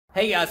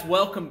Hey guys,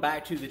 welcome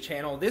back to the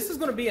channel. This is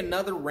going to be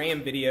another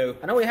Ram video.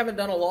 I know we haven't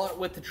done a lot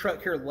with the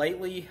truck here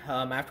lately.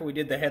 After we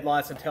did the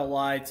headlights and tail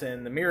lights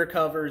and the mirror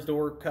covers,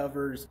 door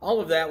covers, all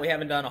of that, we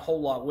haven't done a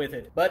whole lot with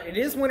it. But it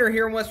is winter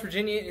here in West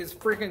Virginia. It's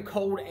freaking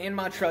cold and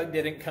my truck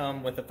didn't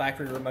come with the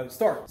factory remote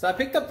start. So I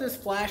picked up this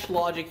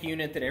FLASHLOGIC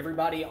unit that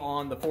everybody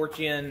on the 4th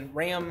Gen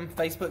Ram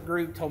Facebook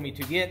group told me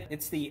to get.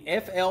 It's the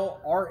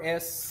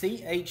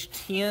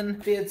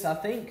FLRSCH10. Fits, I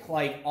think,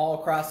 like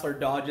all Chrysler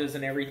Dodges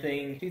and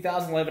everything.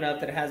 2011 up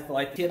that has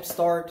like tip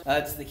start.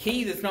 It's the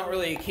key that's not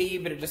really a key,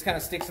 but it just kind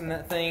of sticks in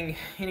that thing.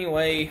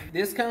 Anyway,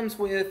 this comes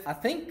with, I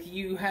think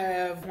you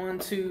have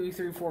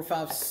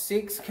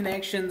 6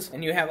 connections,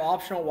 and you have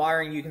optional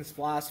wiring you can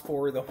splice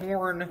for the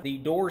horn, the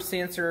door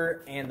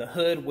sensor, and the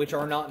hood, which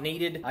are not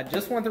needed. I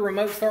just want the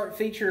remote start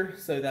feature,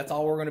 so that's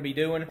all we're going to be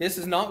doing. This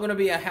is not going to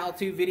be a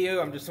how-to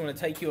video. I'm just going to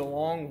take you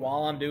along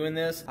while I'm doing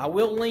this. I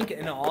will link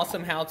an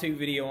awesome how-to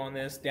video on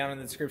this down in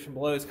the description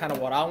below. It's kind of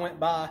what I went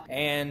by,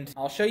 and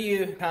I'll show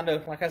you kind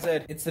of, like I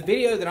said, it's the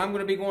video that I'm going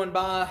to be going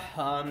by,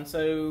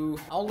 so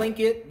I'll link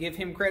it, give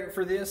him credit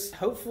for this.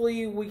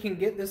 Hopefully we can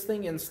get this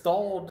thing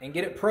installed and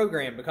get it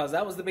programmed, because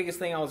that was the biggest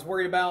thing I was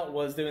worried about,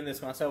 was doing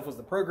this myself, was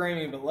the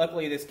programming. But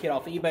luckily this kit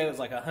off eBay was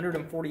like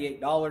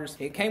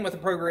 $148. It came with a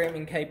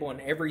programming cable and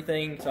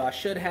everything, so I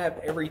should have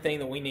everything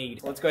that we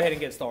need. So let's go ahead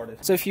and get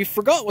started. So if you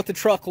forgot what the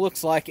truck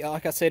looks like I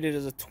said, it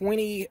is a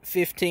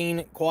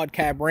 2015 quad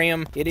cab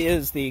Ram. It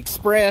is the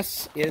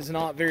Express. It is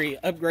not very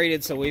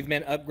upgraded, so we've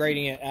been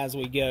upgrading it as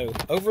we go.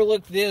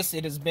 Overlook this,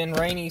 it has been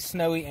rainy,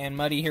 snowy, and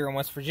muddy here in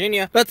West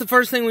Virginia. But the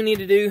first thing we need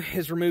to do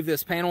is remove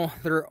this panel.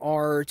 There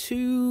are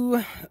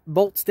 2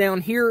 bolts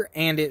down here,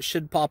 and it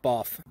should pop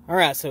off. All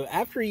right, so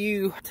after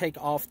you take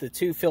off the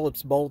 2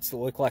 Phillips bolts that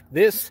look like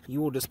this,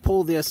 you will just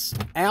pull this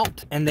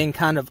out and then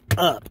kind of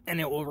up, and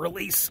it will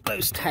release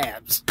those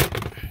tabs.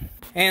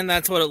 And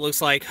that's what it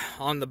looks like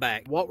on the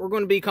back. What we're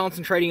going to be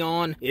concentrating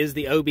on is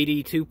the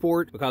OBD2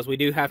 port, because we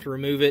do have to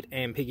remove it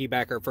and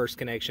piggyback our first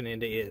connection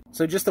into it.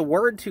 So just a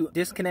word to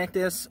disconnect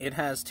this. It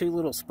has 2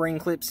 little spring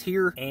clips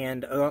here,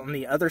 and on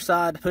the other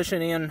side, push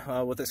it in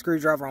with a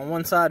screwdriver on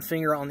one side,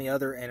 finger on the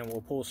other, and it will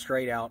pull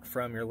straight out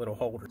from your little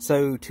holder.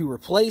 So to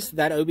replace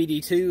that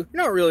OBD2, you're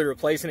not really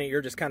replacing it,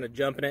 you're just kind of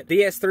jumping it.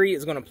 VS3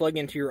 is going to plug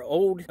into your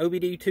old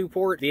OBD2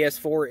 port.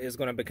 VS4 is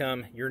going to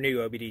become your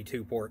new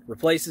OBD2 port.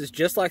 Replaces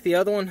just like the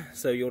other one.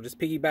 So you'll just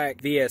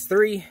piggyback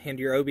VS3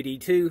 into your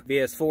OBD2,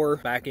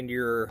 VS4 back into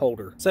your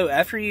holder. So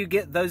after you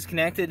get those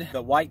connected,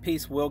 the white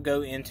piece will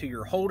go into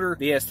your holder.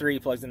 VS3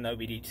 plugs in the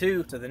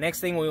OBD2. So the next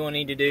thing we will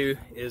need to do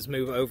is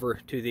move over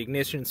to the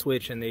ignition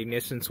switch and the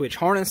ignition switch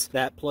harness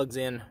that plugs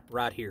in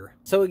right here.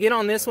 So again,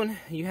 on this one,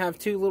 you have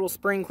 2 little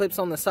spring clips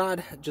on the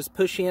side. Just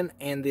push in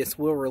and this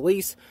will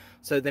release.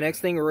 So the next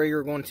thing where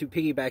you're going to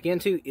piggyback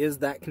into is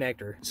that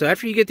connector. So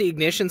after you get the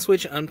ignition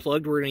switch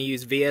unplugged, we're going to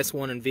use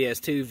VS1 and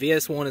VS2.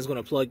 VS1 is going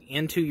to plug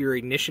into your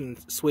ignition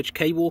switch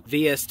cable.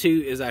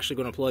 VS2 is actually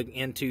going to plug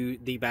into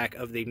the back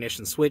of the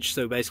ignition switch.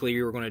 So basically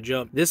you're going to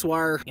jump this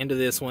wire into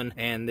this one,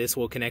 and this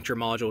will connect your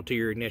module to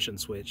your ignition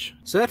switch.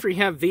 So after you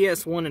have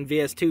VS1 and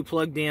VS2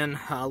 plugged in,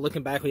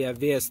 looking back, we have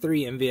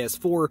VS3 and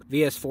VS4.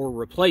 VS4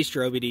 replaced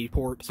your OBD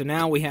port. So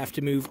now we have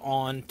to move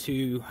on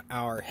to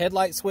our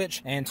headlight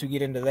switch, and to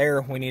get into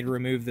there, we need to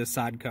remove this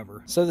side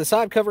cover. So the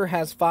side cover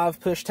has 5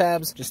 push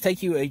tabs. Just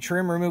take you a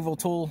trim removal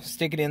tool,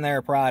 stick it in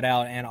there, pry it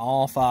out, and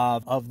all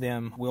 5 of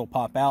them will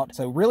pop out.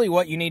 So really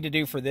what you need to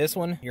do for this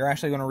one, you're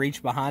actually going to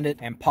reach behind it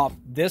and pop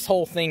this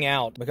whole thing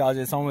out, because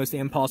it's almost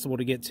impossible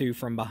to get to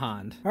from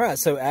behind. All right,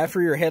 so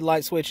after your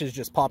headlight switch is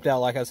just popped out,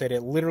 like I said,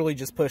 it literally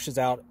just pushes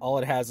out. All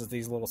it has is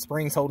these little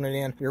springs holding it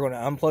in. You're going to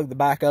unplug the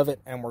back of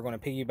it, and we're going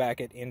to piggyback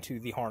it into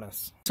the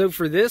harness. So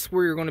for this,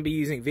 we're going to be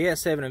using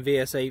VS7 and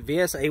VS8.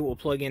 VS8 will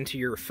plug into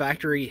your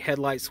factory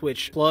headlight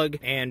switch plug,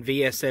 and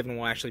VS7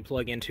 will actually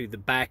plug into the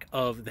back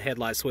of the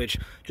headlight switch.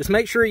 Just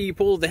make sure you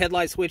pull the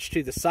headlight switch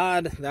to the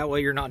side. That way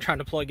you're not trying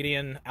to plug it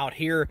in out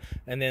here,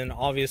 and then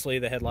obviously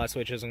the headlight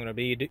switch isn't going to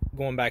be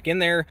going back in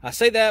there. I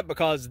say that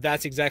because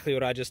that's exactly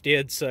what I just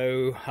did,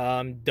 so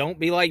don't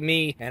be like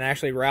me and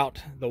actually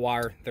route the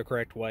wire the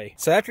correct way.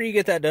 So after you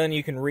get that done,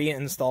 you can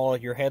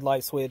reinstall your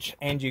headlight switch,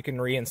 and you can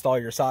reinstall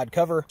your side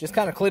cover. Just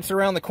kind of clips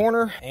around the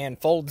corner and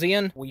folds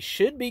in. We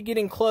should be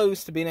getting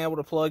close to being able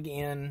to plug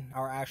in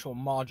our actual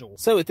module.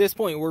 So at this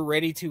point, we're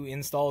ready to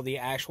install the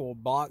actual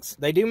box.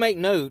 They do make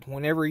note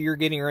whenever you're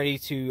getting ready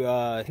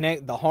to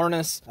connect the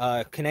harness,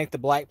 connect the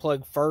black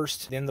plug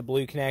first, then the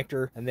blue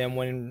connector, and then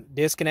when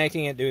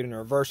disconnecting it, do it in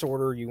reverse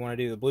order. You want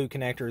to do the blue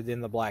connector,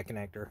 then the black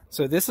connector.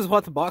 So this is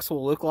what the box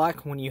will look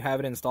like when you have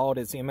it installed.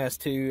 It's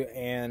MS2,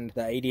 and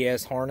the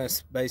ADS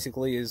harness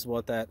basically is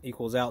what that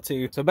equals out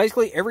to. So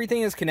basically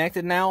everything is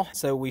connected now,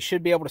 so we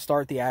should be able to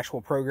start the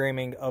actual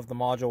programming of the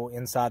module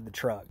inside the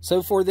truck.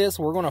 So for this,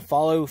 we're going to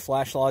follow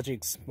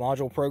FLASHLOGIC's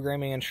module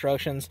programming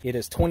instructions. It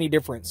is 20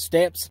 different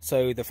steps.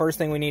 So the first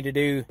thing we need to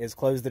do is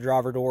close the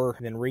driver door,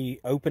 then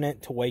reopen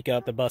it to wake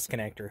up the bus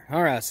connector.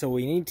 All right, so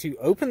we need to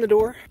open the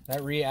door.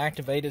 That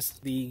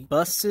reactivates the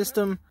bus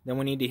system. Then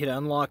we need to hit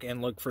unlock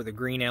and look for the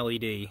green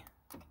LED.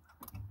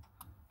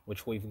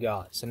 which we've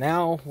got. So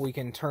now we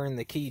can turn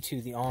the key to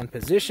the on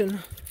position.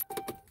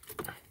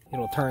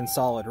 It'll turn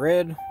solid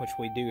red, which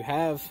we do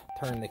have.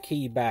 Turn the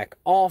key back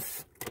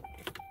off.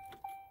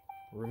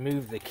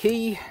 Remove the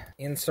key.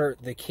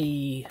 Insert the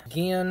key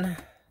again.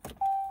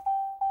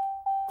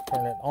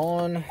 Turn it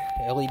on.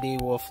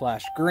 LED will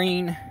flash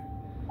green,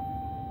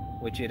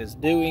 which it is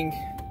doing.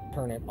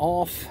 Turn it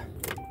off.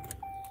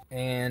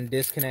 And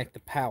disconnect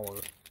the power.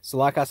 So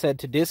like I said,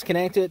 to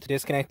disconnect it,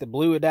 disconnect the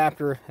blue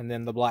adapter and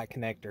then the black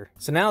connector.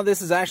 So now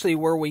this is actually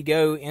where we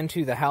go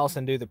into the house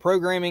and do the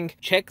programming.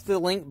 Check the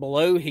link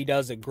below. He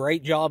does a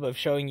great job of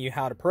showing you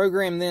how to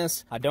program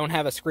this. I don't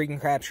have a screen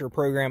capture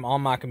program on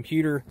my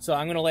computer, so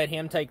I'm gonna let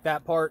him take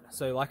that part.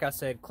 So like I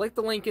said, click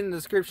the link in the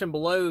description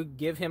below,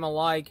 give him a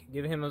like,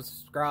 give him a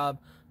subscribe,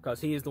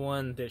 because he is the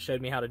one that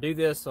showed me how to do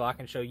this, so I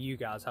can show you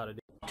guys how to do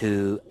it.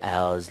 2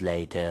 hours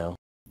later.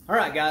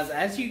 Alright guys,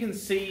 as you can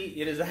see,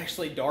 it is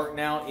actually dark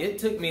now. It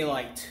took me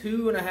like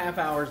 2.5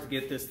 hours to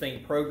get this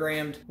thing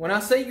programmed. When I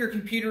say your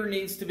computer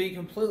needs to be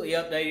completely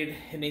updated,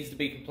 it needs to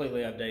be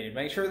completely updated.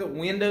 Make sure that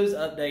Windows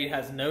Update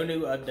has no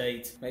new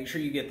updates. Make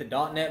sure you get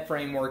the .NET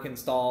framework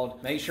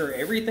installed. Make sure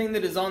everything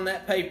that is on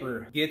that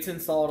paper gets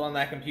installed on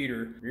that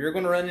computer. You're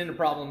going to run into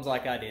problems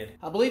like I did.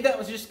 I believe that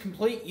was just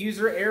complete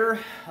user error.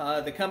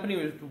 The company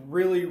was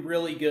really,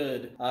 really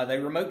good. They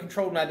remote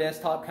controlled my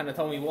desktop, kind of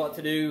told me what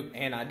to do,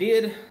 and I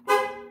did.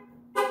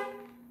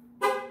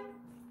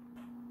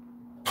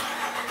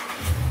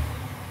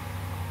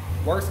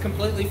 Works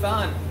completely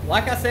fine.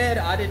 Like I said,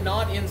 I did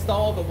not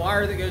install the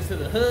wire that goes to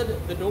the hood,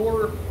 the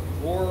door,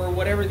 or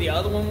whatever the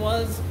other one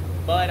was,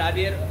 but I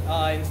did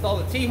install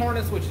the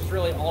T-harness, which is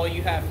really all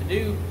you have to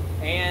do.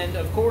 And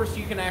of course,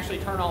 you can actually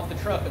turn off the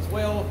truck as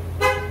well.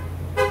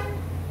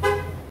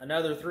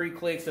 Another 3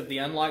 clicks of the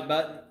unlock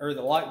button, or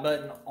the lock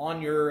button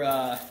on your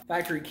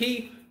factory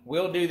key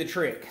will do the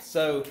trick.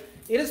 So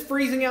it is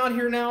freezing out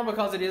here now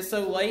because it is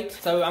so late.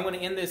 So I'm going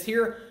to end this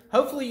here.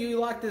 Hopefully you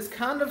like this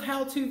kind of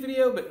how-to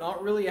video, but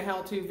not really a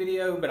how-to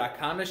video, but I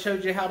kind of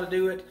showed you how to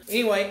do it.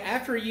 Anyway,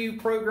 after you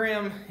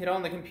program it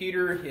on the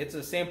computer, it's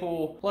a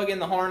simple plug in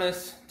the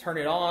harness, turn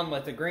it on,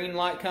 let the green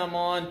light come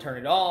on, turn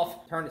it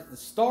off, turn it to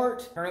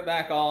start, turn it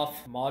back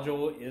off,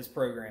 module is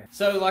programmed.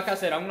 So like I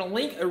said, I'm going to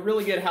link a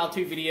really good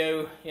how-to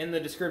video in the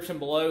description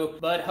below,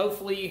 but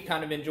hopefully you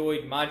kind of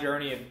enjoyed my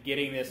journey of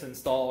getting this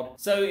installed.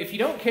 So if you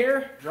don't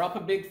care, drop a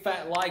big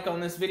fat like on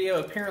this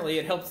video. Apparently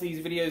it helps these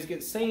videos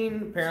get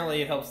seen.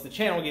 Apparently it helps the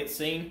channel get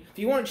seen. If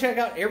you want to check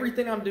out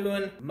everything I'm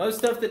doing, most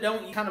stuff that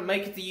don't kind of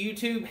make it to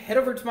YouTube, head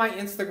over to my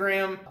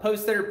Instagram. I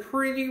post there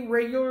pretty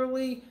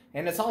regularly,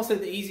 and it's also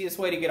the easiest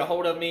way to get a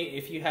hold of me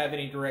if you have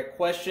any direct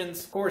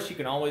questions. Of course, you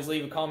can always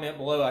leave a comment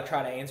below. I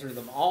try to answer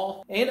them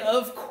all. And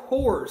of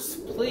course,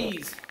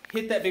 please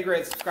hit that big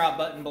red subscribe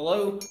button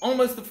below.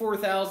 Almost to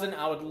 4,000.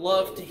 I would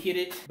love to hit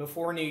it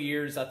before New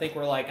Year's. I think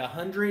we're like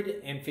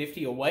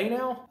 150 away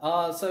now.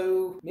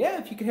 So yeah,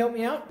 if you could help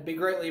me out, it'd be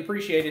greatly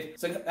appreciated.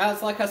 So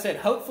guys, like I said,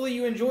 hopefully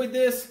you enjoyed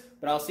this,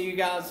 but I'll see you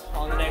guys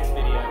on the next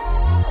video.